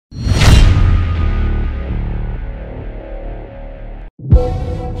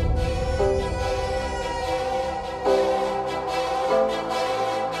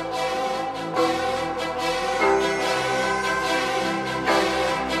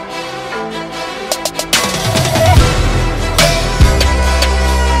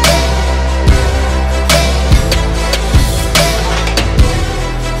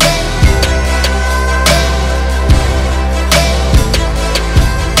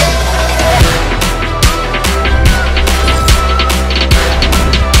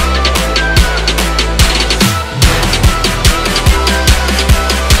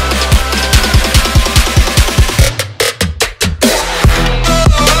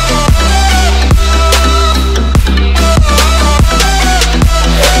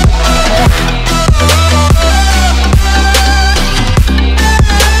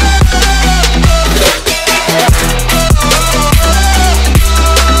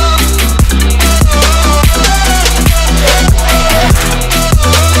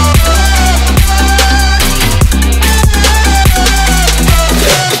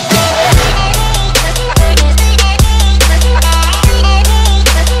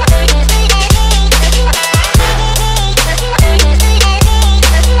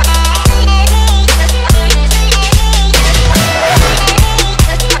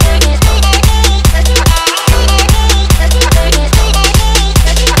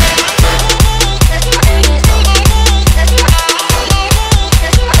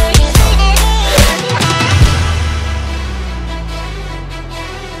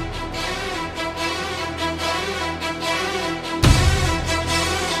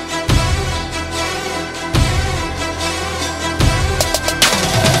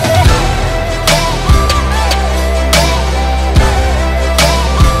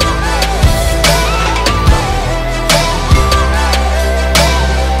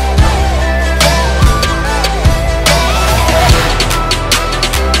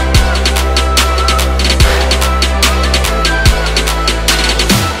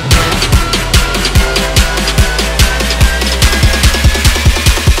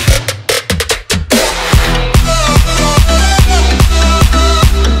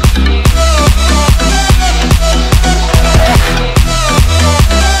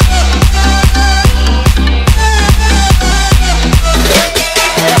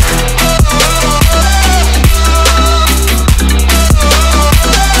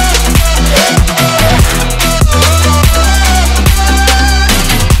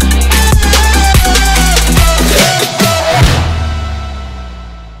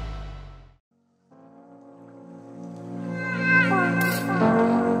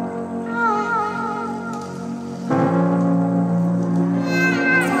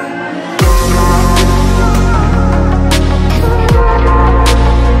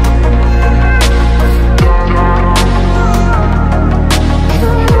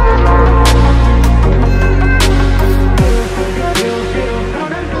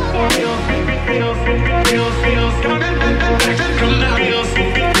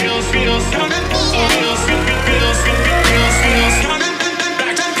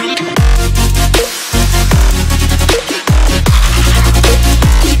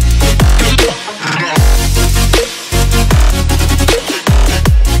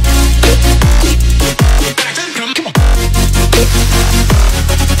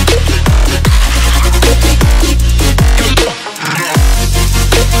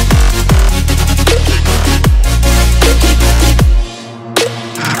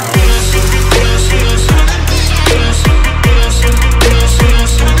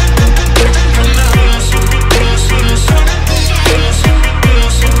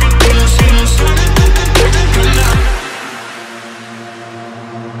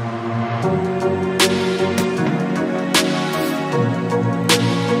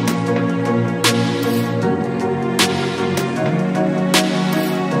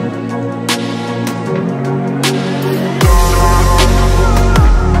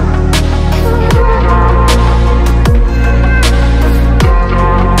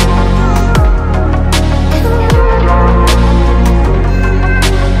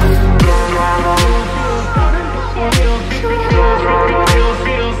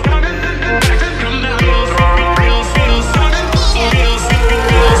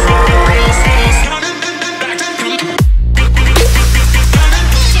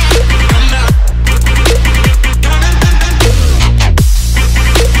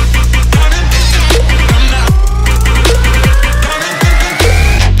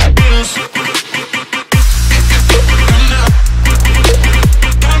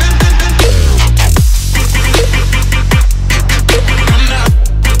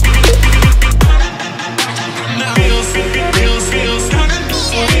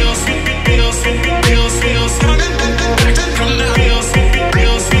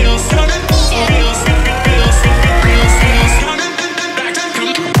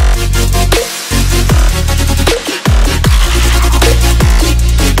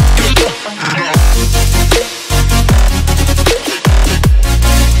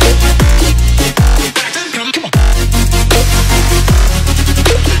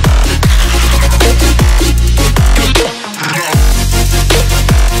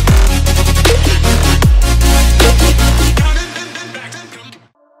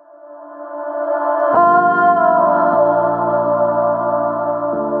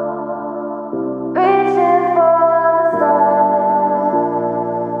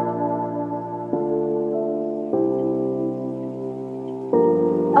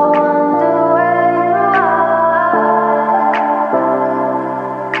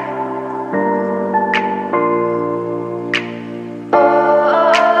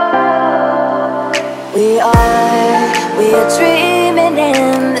We are dreaming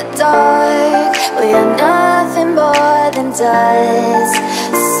in the dark. We are nothing more than dust.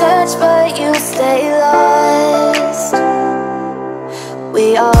 Search but you stay lost.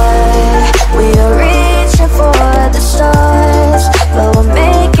 We are reaching for the stars, but we're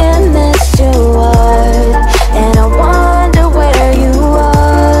making this too hard. And I wonder where you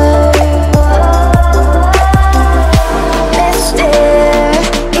are. Mysterious,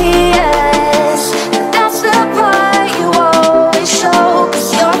 that's the part you always show. 'Cause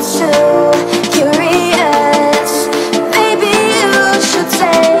you're too curious. Maybe you should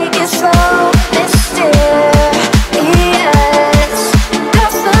take it slow. Mysterious,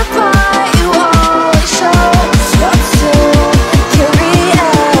 that's the part you always show. 'Cause you're too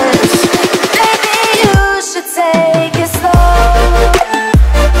curious. Maybe you should take it slow.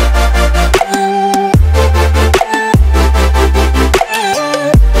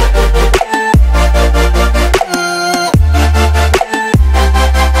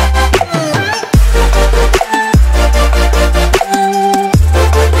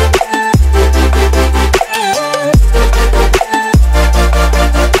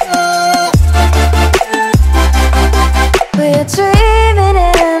 We're dreaming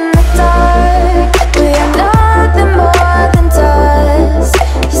in the dark. We are nothing more than dust.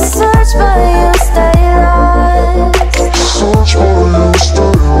 You search but you stay lost.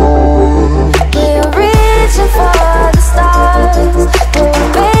 We are reaching for the stars, but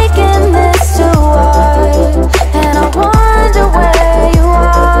we're making this too hard. And I wonder where you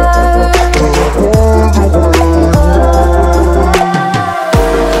are.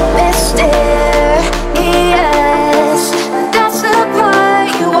 Mysterious, that's the part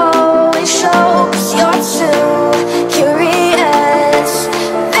you always show. 'Cause you're too curious.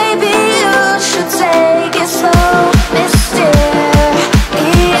 Maybe you should take it slow. Mysterious,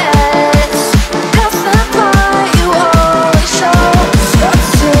 that's the part you always show. 'Cause you're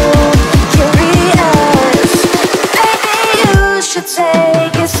too curious. Maybe you should take